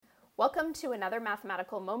Welcome to another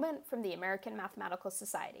mathematical moment from the American Mathematical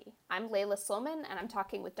Society. I'm Layla Sloman, and I'm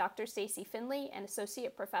talking with Dr. Stacy Finley, an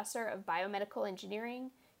Associate Professor of Biomedical Engineering,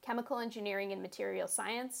 Chemical Engineering and Material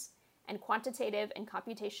Science, and Quantitative and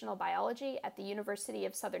Computational Biology at the University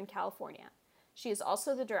of Southern California. She is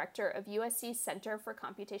also the director of USC's Center for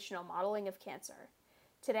Computational Modeling of Cancer.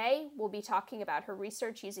 Today, we'll be talking about her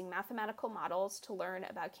research using mathematical models to learn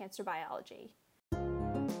about cancer biology.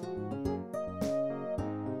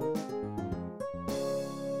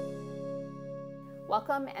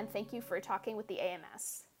 Welcome, and thank you for talking with the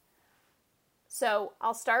AMS. So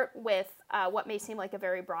I'll start with what may seem like a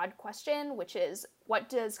very broad question, which is, what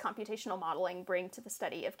does computational modeling bring to the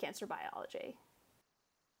study of cancer biology?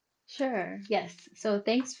 Sure, yes. So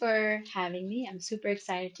thanks for having me. I'm super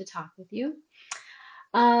excited to talk with you.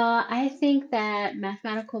 I think that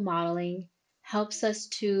mathematical modeling helps us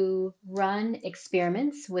to run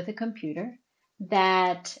experiments with a computer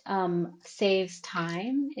that saves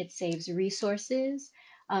time, it saves resources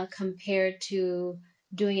compared to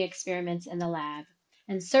doing experiments in the lab.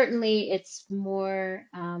 And certainly it's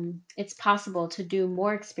possible to do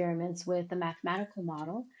more experiments with a mathematical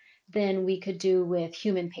model than we could do with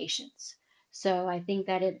human patients. So I think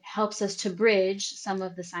that it helps us to bridge some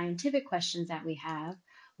of the scientific questions that we have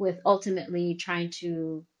with ultimately trying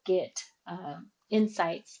to get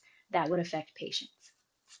insights that would affect patients.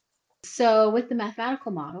 So, with the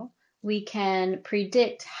mathematical model, we can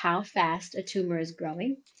predict how fast a tumor is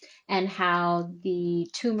growing and how the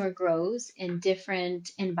tumor grows in different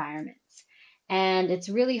environments. And it's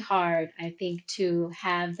really hard, I think, to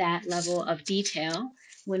have that level of detail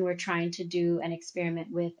when we're trying to do an experiment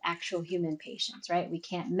with actual human patients, right? We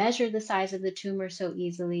can't measure the size of the tumor so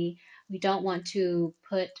easily. We don't want to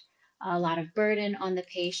put a lot of burden on the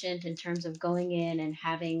patient in terms of going in and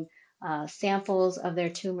having samples of their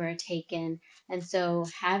tumor taken. And so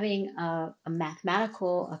having a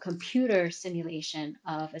computer simulation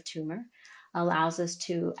of a tumor allows us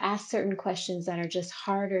to ask certain questions that are just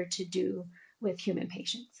harder to do with human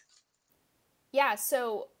patients. Yeah,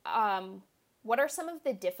 so what are some of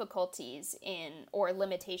the difficulties in or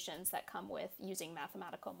limitations that come with using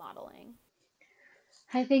mathematical modeling?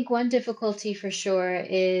 I think one difficulty for sure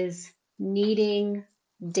is needing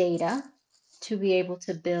data to be able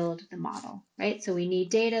to build the model, right? So we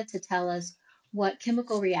need data to tell us what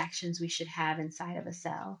chemical reactions we should have inside of a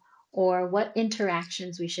cell or what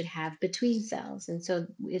interactions we should have between cells. And so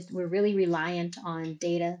we're really reliant on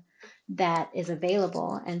data that is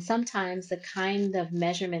available. And sometimes the kind of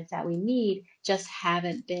measurements that we need just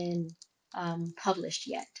haven't been published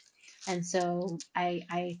yet. And so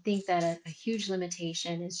I think that a huge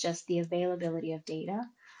limitation is just the availability of data.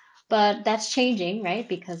 But that's changing, right?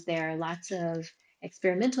 Because there are lots of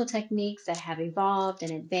experimental techniques that have evolved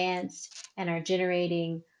and advanced and are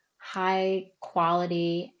generating high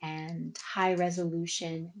quality and high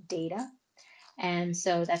resolution data. And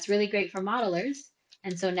so that's really great for modelers.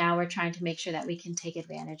 And so now we're trying to make sure that we can take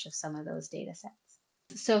advantage of some of those data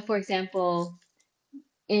sets. So, for example,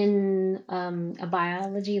 in a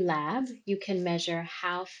biology lab, you can measure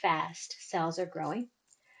how fast cells are growing.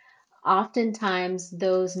 Oftentimes,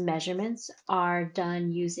 those measurements are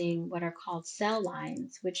done using what are called cell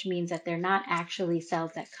lines, which means that they're not actually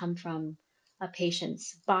cells that come from a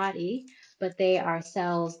patient's body, but they are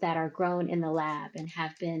cells that are grown in the lab and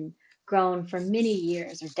have been grown for many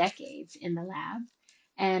years or decades in the lab.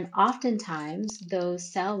 And oftentimes,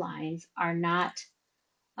 those cell lines are not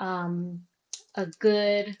um, a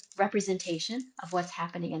good representation of what's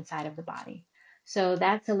happening inside of the body. So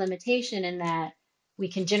that's a limitation in that we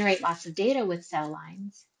can generate lots of data with cell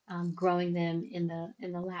lines, growing them in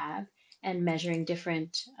the lab and measuring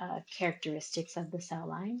different characteristics of the cell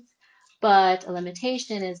lines. But a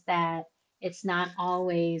limitation is that it's not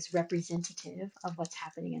always representative of what's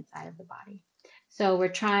happening inside of the body. So we're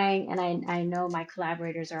trying, and I know my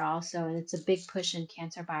collaborators are also, and it's a big push in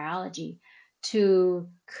cancer biology to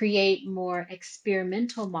create more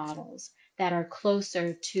experimental models that are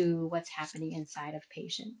closer to what's happening inside of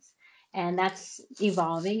patients. And that's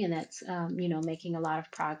evolving, and that's making a lot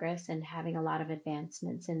of progress and having a lot of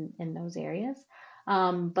advancements in those areas.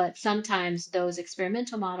 But sometimes those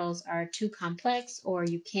experimental models are too complex, or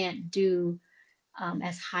you can't do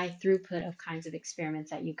as high throughput of kinds of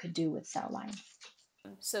experiments that you could do with cell lines.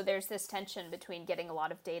 So there's this tension between getting a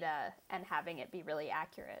lot of data and having it be really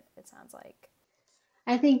accurate, it sounds like.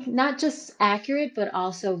 I think not just accurate, but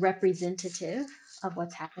also representative of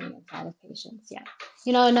what's happening inside of patients. Yeah.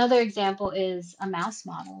 Another example is a mouse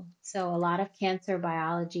model. So a lot of cancer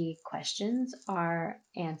biology questions are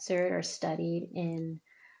answered or studied in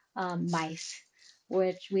mice,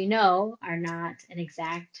 which we know are not an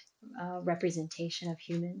exact representation of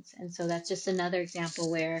humans. And so that's just another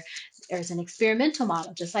example where there's an experimental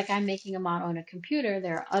model. Just like I'm making a model on a computer,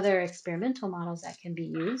 there are other experimental models that can be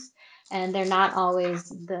used, and they're not always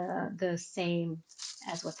the same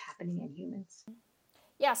as what's happening in humans.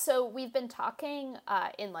 Yeah, so we've been talking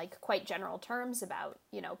in like quite general terms about,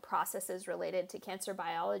 processes related to cancer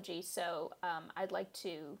biology. So I'd like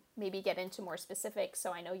to maybe get into more specifics.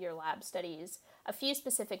 So I know your lab studies a few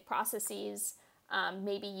specific processes.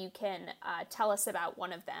 Maybe you can tell us about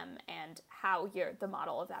one of them and how the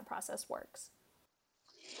model of that process works.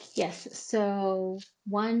 Yes, so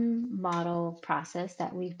one model process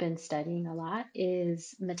that we've been studying a lot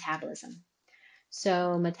is metabolism.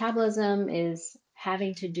 So, metabolism is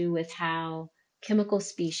having to do with how chemical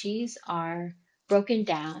species are broken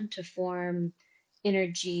down to form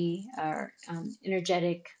energy or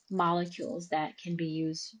energetic molecules that can be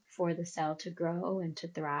used for the cell to grow and to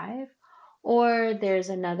thrive. Or there's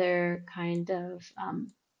another kind of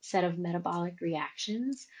set of metabolic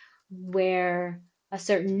reactions where a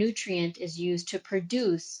certain nutrient is used to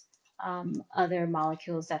produce other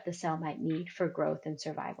molecules that the cell might need for growth and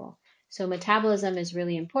survival. So metabolism is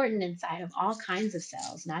really important inside of all kinds of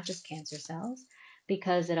cells, not just cancer cells,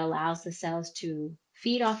 because it allows the cells to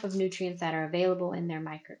feed off of nutrients that are available in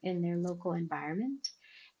their local environment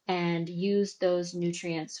and use those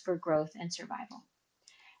nutrients for growth and survival.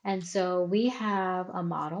 And so we have a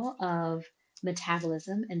model of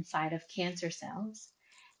metabolism inside of cancer cells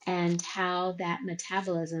and how that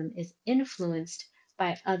metabolism is influenced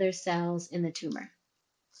by other cells in the tumor,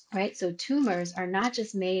 right? So tumors are not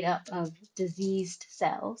just made up of diseased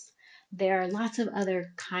cells. There are lots of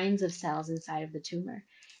other kinds of cells inside of the tumor,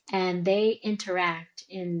 and they interact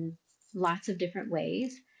in lots of different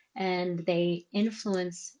ways, and they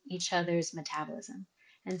influence each other's metabolism.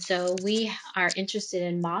 And so we are interested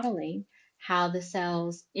in modeling how the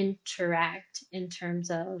cells interact in terms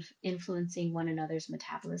of influencing one another's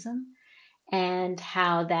metabolism and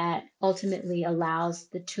how that ultimately allows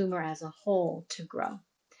the tumor as a whole to grow.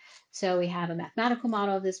 So we have a mathematical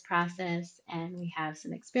model of this process, and we have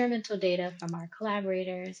some experimental data from our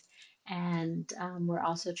collaborators, and we're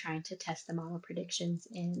also trying to test the model predictions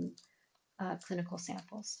in clinical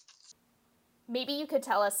samples. Maybe you could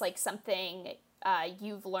tell us like something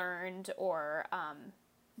you've learned or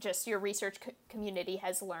just your research community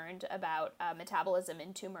has learned about metabolism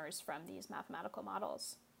in tumors from these mathematical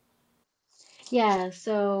models. Yeah,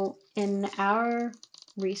 so in our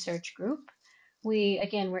research group,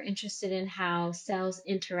 we're interested in how cells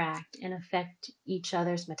interact and affect each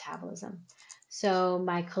other's metabolism. So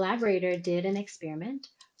my collaborator did an experiment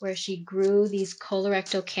where she grew these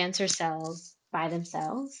colorectal cancer cells by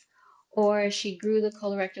themselves, or she grew the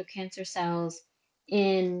colorectal cancer cells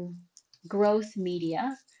in growth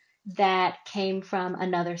media that came from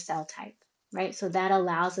another cell type, right? So that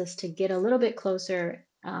allows us to get a little bit closer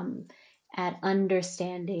at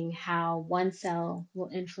understanding how one cell will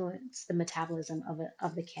influence the metabolism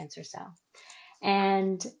of the cancer cell.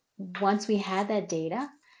 And once we had that data,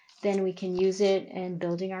 then we can use it in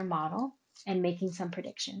building our model and making some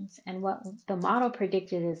predictions. And what the model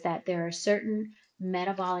predicted is that there are certain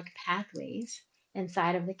metabolic pathways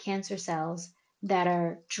inside of the cancer cells that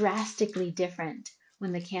are drastically different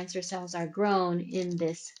when the cancer cells are grown in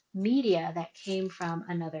this media that came from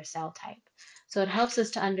another cell type. So it helps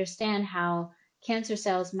us to understand how cancer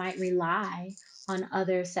cells might rely on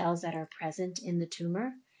other cells that are present in the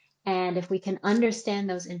tumor. And if we can understand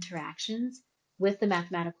those interactions with the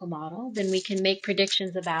mathematical model, then we can make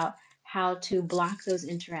predictions about how to block those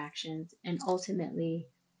interactions and ultimately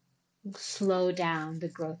slow down the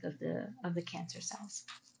growth of the cancer cells.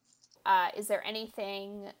 Is there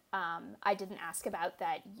anything I didn't ask about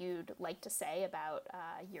that you'd like to say about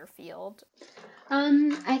your field?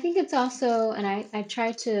 I think it's also, and I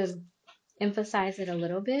try to emphasize it a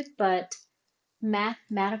little bit, but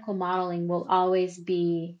mathematical modeling will always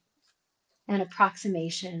be an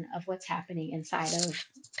approximation of what's happening inside of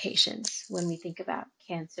patients when we think about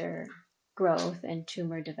cancer growth and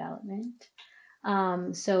tumor development.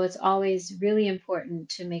 So it's always really important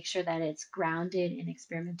to make sure that it's grounded in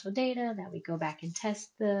experimental data, that we go back and test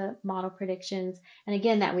the model predictions, and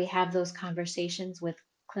again, that we have those conversations with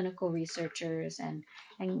clinical researchers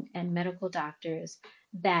and medical doctors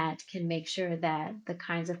that can make sure that the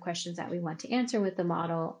kinds of questions that we want to answer with the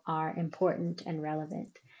model are important and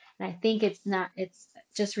relevant. And I think it's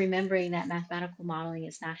just remembering that mathematical modeling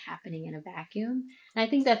is not happening in a vacuum. And I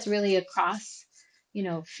think that's really across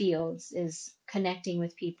fields, is connecting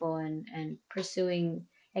with people and pursuing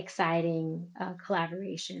exciting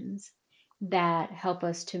collaborations that help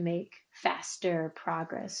us to make faster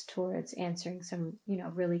progress towards answering some,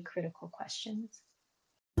 really critical questions.